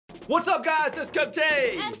What's up, guys? It's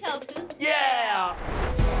Kogi. And Tofu. Yeah!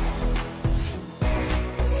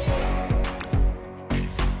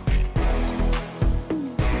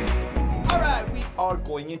 Alright, we are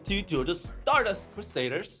going into Jojo'S Stardust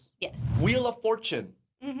Crusaders. Yes. Wheel of Fortune.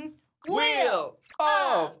 Mm-hmm. Wheel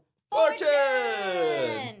of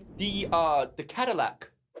Fortune! The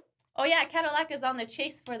Cadillac. Oh yeah, Cadillac is on the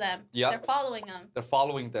chase for them. Yeah. They're following them. They're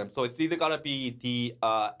following them. So it's either gotta be the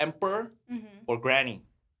Emperor or Granny.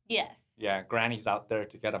 Yes. Yeah, Granny's out there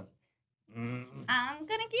to get him. I'm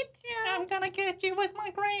gonna get you. I'm gonna get you with my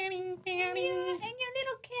granny panties. And your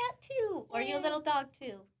little cat too. Or your little dog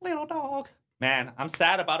too. Little dog. Man, I'm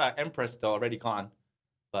sad about our Empress though, already gone.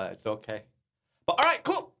 But it's okay. But alright,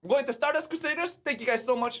 cool. I'm going to Stardust Crusaders. Thank you guys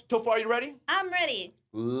so much. Tofu, are you ready? I'm ready.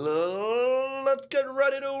 Let's get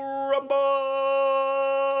ready to rumble.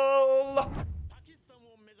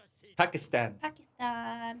 Pakistan.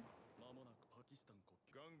 Pakistan.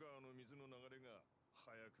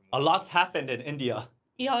 A lot's happened in India.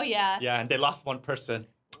 Oh yeah. Yeah, and they lost one person.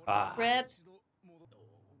 Rip.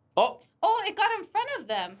 Oh. Oh, it got in front of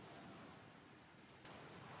them.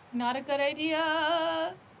 Not a good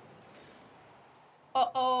idea.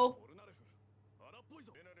 Uh-oh.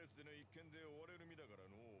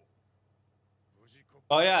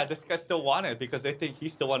 Oh yeah, this guy still won it because they think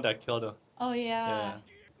he's the one that killed him. Oh yeah.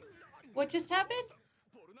 What just happened?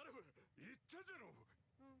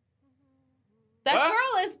 That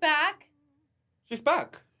girl is back. She's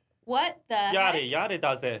back. What the heck? Yari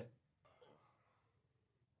does it.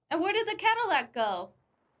 And where did the Cadillac go?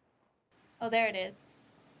 Oh, there it is.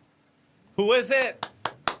 Who is it?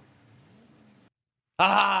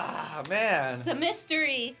 Ah, man. It's a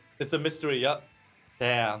mystery. It's a mystery, yup.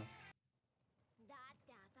 Damn.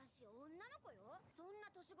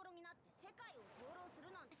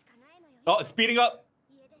 Oh, it's speeding up.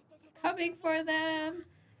 Coming for them.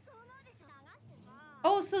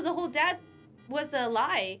 Oh, so the whole dad was a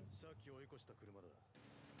lie.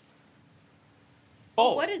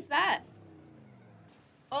 Oh. What is that?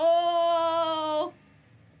 Oh.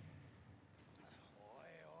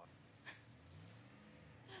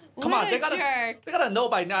 Come on, they gotta jerk. know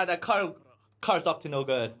by now that car's up to no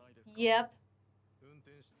good. Yep.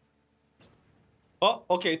 Oh,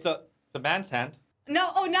 okay, it's a man's hand. No,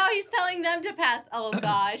 oh, now he's telling them to pass. Oh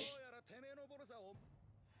gosh.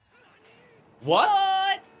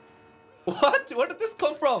 What? What? Where did this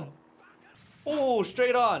come from? Oh,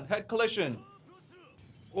 straight on. Head collision.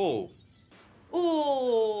 Oh.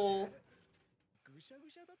 Ooh.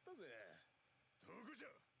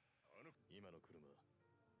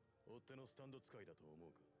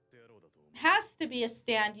 Has to be a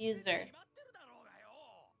stand user.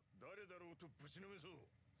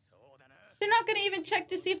 They're not gonna even check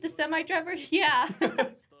to see if the semi-driver... Yeah.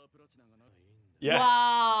 Yeah.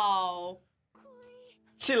 Wow.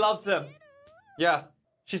 She loves him. Yeah.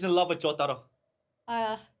 She's in love with Jotaro.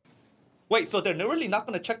 Wait, so they're really not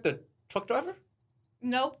gonna check the truck driver?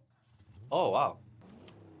 Nope. Oh, wow.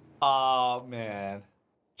 Oh, man.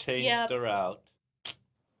 Changed the route.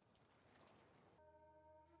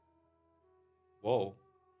 Whoa.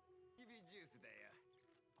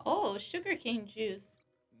 Oh, sugarcane juice.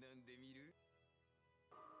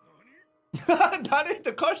 Nani,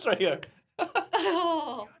 the car's right here.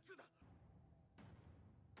 Oh.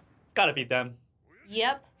 It's gotta be them.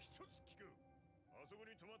 Yep.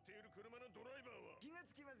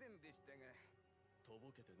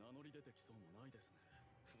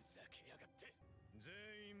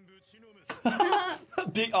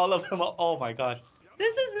 Beat all of them up. Oh my gosh.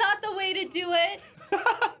 This is not the way to do it.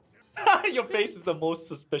 Your face is the most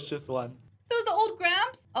suspicious one. So is the old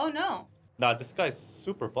Gramps? Oh no. Nah, this guy's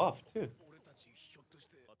super buff too.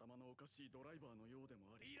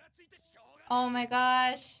 Oh my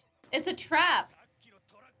gosh. It's a trap.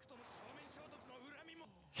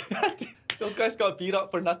 Those guys got beat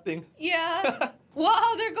up for nothing. Yeah.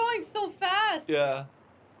 Wow, they're going so fast. Yeah.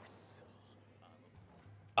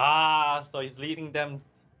 Ah, so he's leading them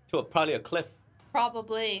to probably a cliff.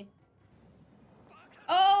 Probably.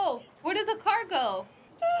 Oh, where did the car go?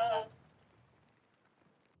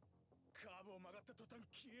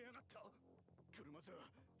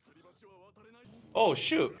 Oh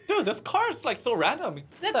shoot. Dude, this car is like so random.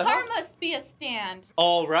 The car must be a stand.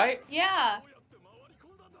 Oh, right? Yeah.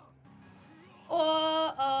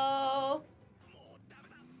 Uh-oh.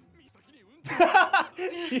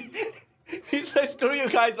 He's like, screw you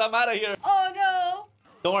guys, I'm out of here. Oh no.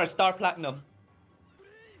 Don't worry, Star Platinum.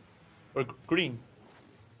 Or green.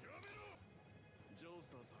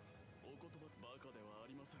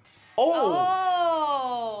 Oh!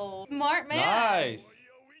 Oh! Smart man. Nice.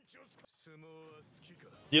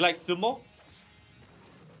 Do you like sumo?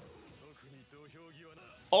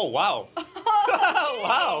 Oh, wow.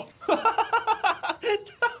 Wow.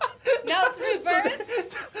 Now it's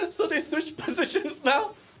reversed. So they switch positions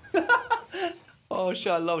now? Oh,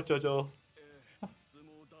 shit, I love JoJo.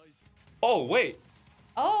 Oh, wait.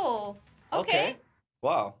 Oh, okay.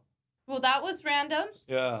 Wow. Well, that was random.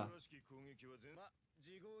 Yeah.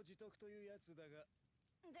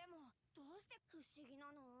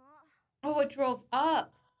 Oh, it drove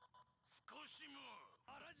up.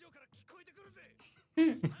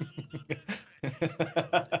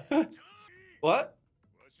 What?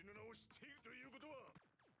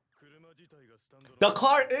 The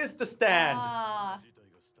car is the stand. Ah.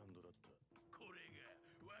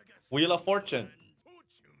 Wheel of Fortune.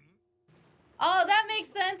 Oh, that makes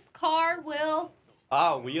sense. Car, wheel.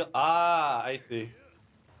 Ah, wheel. Ah, I see.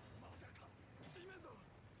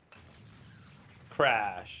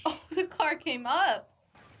 Crash. Oh, the car came up.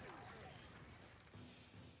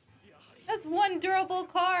 That's one durable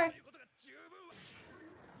car.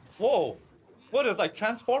 Whoa. What is like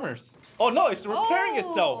Transformers? Oh no, it's repairing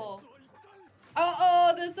itself.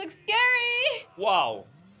 Uh-oh, this looks scary. Wow.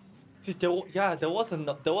 See, there was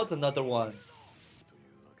another one.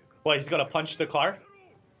 What, he's gonna punch the car?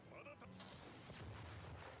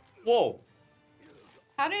 Whoa.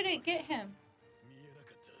 How did it get him?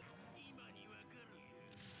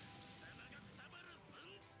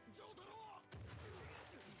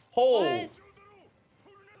 Oh.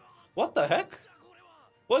 What the heck?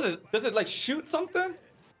 What is it? Does it like shoot something?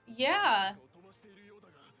 Yeah.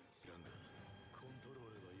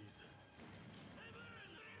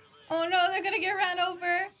 Oh no, they're gonna get ran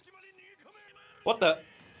over. What the?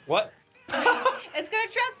 What? It's gonna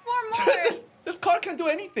transform more. This car can do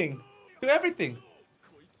anything. Do everything.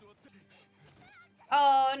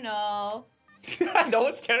 Oh no. No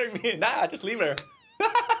one's carrying me. Nah, just leave her.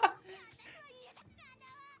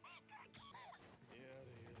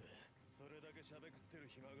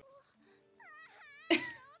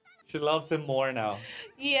 She loves him more now.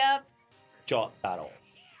 Yep. Jotaro.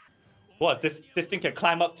 What? This thing can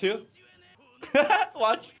climb up too?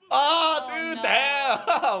 Watch. Oh, dude, no.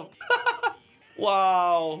 damn.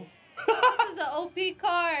 Wow. This is an OP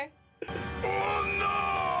car. Oh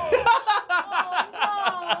no! Oh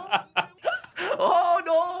no! Oh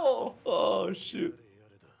no! Oh shoot.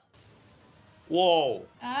 Whoa.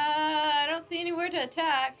 I don't see anywhere to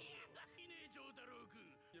attack.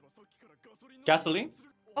 Gasoline?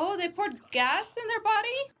 Oh, they poured gas in their body?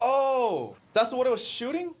 Oh, that's what it was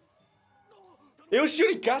shooting? It was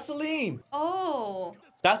shooting gasoline. Oh.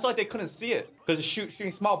 That's why they couldn't see it, because it's shooting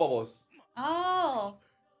small bubbles. Oh.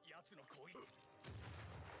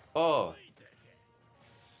 Oh.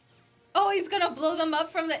 Oh, he's gonna blow them up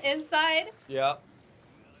from the inside? Yeah.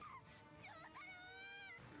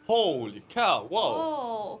 Holy cow, whoa.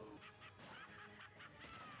 Oh.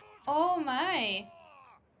 Oh my.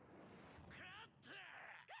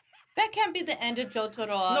 That can't be the end of Jotaro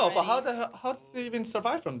already. No, but how does he even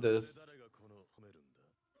survive from this?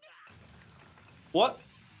 What?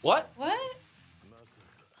 What? What?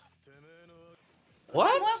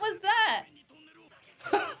 What? What was that?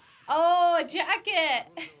 Oh, a jacket.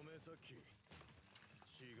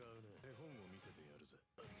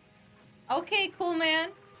 Okay, cool man.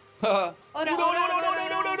 No, no, no, no, no, no,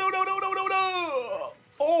 no, no, no, no, no, no, no.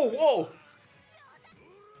 Oh, whoa.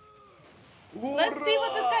 Let's see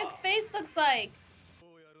what this guy's face looks like.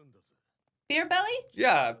 Beer belly?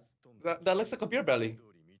 Yeah, that looks like a beer belly.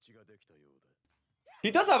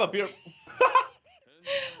 He does have a beer.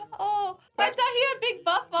 Oh, I thought he had big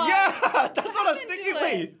buff on. Yeah, that's what I was happened thinking. to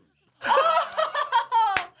Wait. it?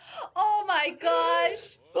 Oh my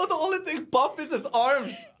gosh. So the only thing buff is his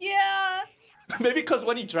arms. Yeah. Maybe because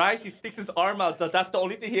when he drives, he sticks his arm out. That's the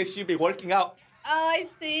only thing he should be working out. Oh, I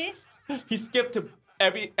see. He skipped to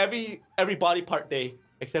every body part day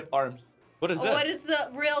except arms. What is this? What is the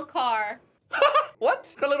real car? What?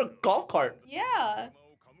 It's a little golf cart. Yeah.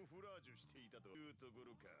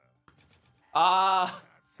 Ah,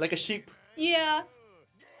 like a sheep. Yeah.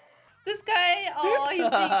 This guy, oh, he's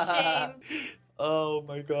being shamed. Oh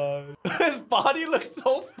my god. His body looks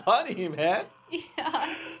so funny, man.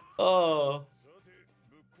 Yeah. Oh.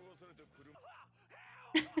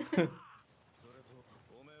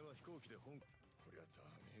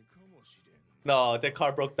 No, that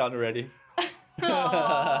car broke down already.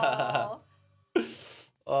 Oh.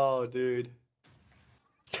 Oh, dude.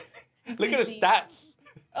 Look at his stats.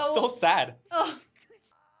 Oh. So sad. Oh.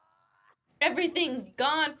 Everything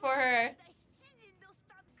gone for her.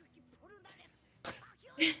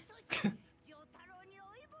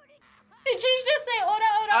 Did she just say ora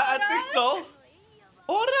ora ora? I think so.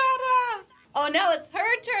 Orara. Oh, now it's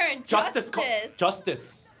her turn. Justice.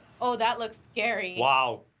 Justice. Oh, that looks scary.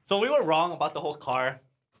 Wow. So we were wrong about the whole car.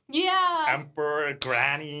 Yeah. Emperor,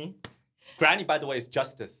 Granny. Granny, by the way, is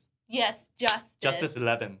Justice. Yes, Justice. Justice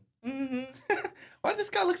 11. Mm-hmm. Why does this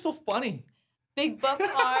guy look so funny? Big buff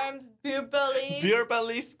arms, beer belly. Beer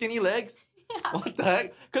belly, skinny legs. Yeah. What the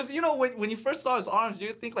heck? Because, you know, when you first saw his arms, you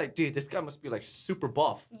think like, dude, this guy must be like super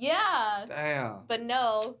buff. Yeah. Damn. But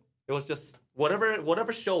no. It was just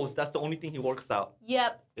whatever shows, that's the only thing he works out.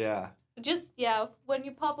 Yep. Yeah. Just, yeah, when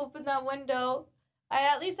you pop open that window, I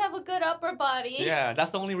at least have a good upper body. Yeah,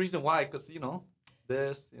 that's the only reason why. Because, you know,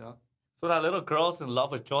 this, you know. So that little girl's in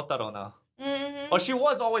love with Jotaro now. Mm-hmm. Or she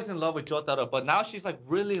was always in love with Jotaro, but now she's like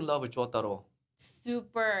really in love with Jotaro.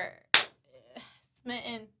 Super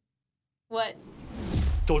smitten. What?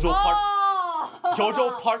 Jojo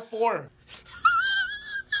part 4.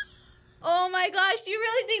 Oh my gosh, do you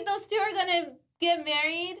really think those two are gonna get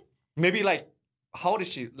married? Maybe like, how old is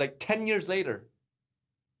she? Like 10 years later.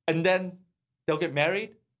 And then they'll get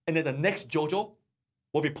married. And then the next JoJo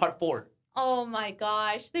will be part 4. Oh my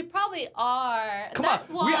gosh, they probably are. Come That's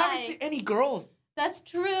on, why. we haven't seen any girls. That's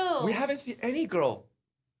true. We haven't seen any girl.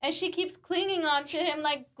 And she keeps clinging on to him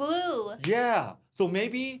like glue. Yeah. So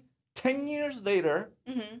maybe 10 years later,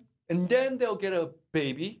 Mm-hmm. and then they'll get a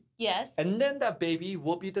baby. Yes. And then that baby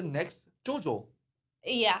will be the next JoJo.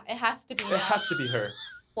 Yeah, it has to be. It has to be her.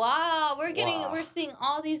 Wow, we're Wow. seeing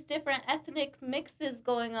all these different ethnic mixes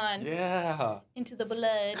going on Yeah. into the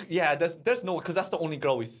blood. Yeah, there's no, because that's the only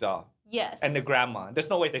girl we saw. Yes. And the grandma. There's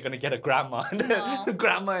no way they're going to get a grandma. No. The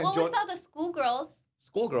grandma and Well, we JoJo. saw the schoolgirls,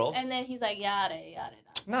 Schoolgirls? and then he's like, yada, yada.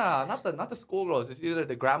 Nah, not the schoolgirls. It's either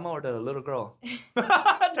the grandma or the little girl.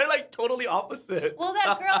 They're like totally opposite. Well,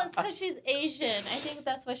 that girl is because she's Asian. I think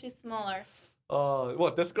that's why she's smaller.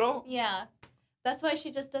 What, this girl? Yeah. That's why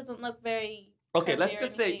she just doesn't look very... Okay, curvy let's or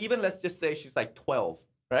just say, anything. let's just say she's like 12,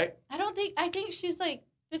 right? I think she's like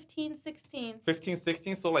 15, 16. 15,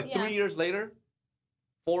 16, so like Yeah. 3 years later?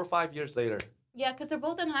 4 or 5 years later. Yeah, because they're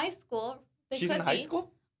both in high school. They She's in could high be.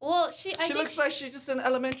 school? Well, she Looks like she's just in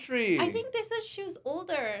elementary. I think they said she was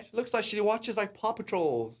older. She looks like she watches like Paw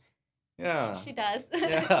Patrols. Yeah. She does.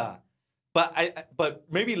 Yeah. But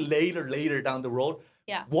maybe later down the road.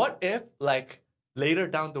 Yeah. What if like later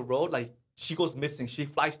down the road, like she goes missing, she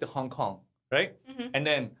flies to Hong Kong, right? Mm-hmm. And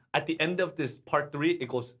then at the end of this part 3, it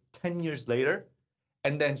goes 10 years later.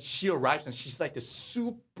 And then she arrives and she's like this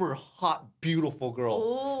super hot, beautiful girl.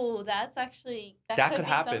 Oh, that's actually That could could be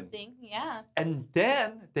happen. Something. Yeah. And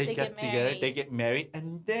then they They get get together, married. they get married,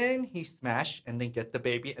 and then he smash and then get the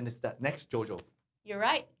baby, and it's that next JoJo. You're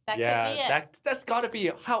right. That could be it. That's gotta be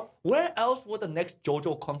it. Where else would the next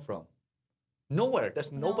JoJo come from? Nowhere.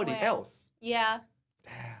 There's nobody Nowhere. else. Yeah.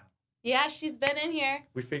 Damn. Yeah, she's been in here.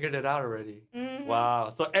 We figured it out already. Mhm. Wow.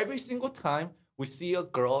 So every single time we see a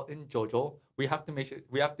girl in JoJo, we have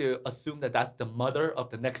to assume that that's the mother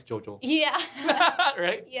of the next JoJo. Yeah.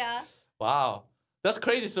 Right? Yeah. Wow. That's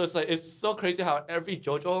crazy. So it's so crazy how every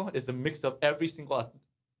JoJo is a mix of every single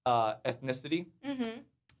ethnicity. Mm-hmm.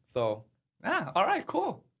 So, all right,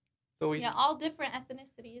 cool. So Yeah, all different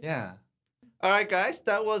ethnicities. Yeah. All right, guys.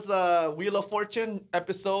 That was Wheel of Fortune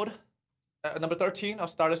episode number 13 of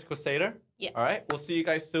Stardust Crusader. Yes. All right. We'll see you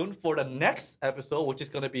guys soon for the next episode, which is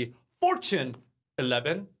going to be Fortune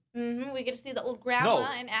 11. Mm-hmm. We get to see the old grandma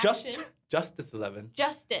in action. Justice 11.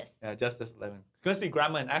 Justice. Yeah, Justice 11. Gonna see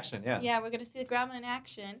grandma in action, yeah. Yeah, we're gonna see the grandma in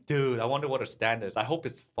action. Dude, I wonder what her stand is. I hope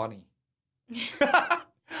it's funny.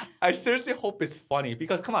 I seriously hope it's funny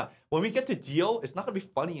because come on, when we get to Dio, it's not gonna be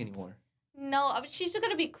funny anymore. No, she's just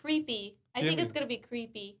gonna be creepy. I think it's gonna be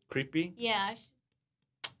creepy. Creepy? Yeah.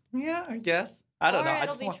 Yeah, I guess. I don't know. I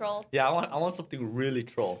It'll be troll. Yeah, I want something really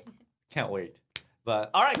troll. Can't wait. But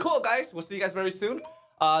all right, cool guys. We'll see you guys very soon.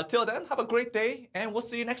 Till then, have a great day, and we'll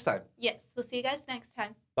see you next time. Yes, we'll see you guys next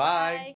time. Bye.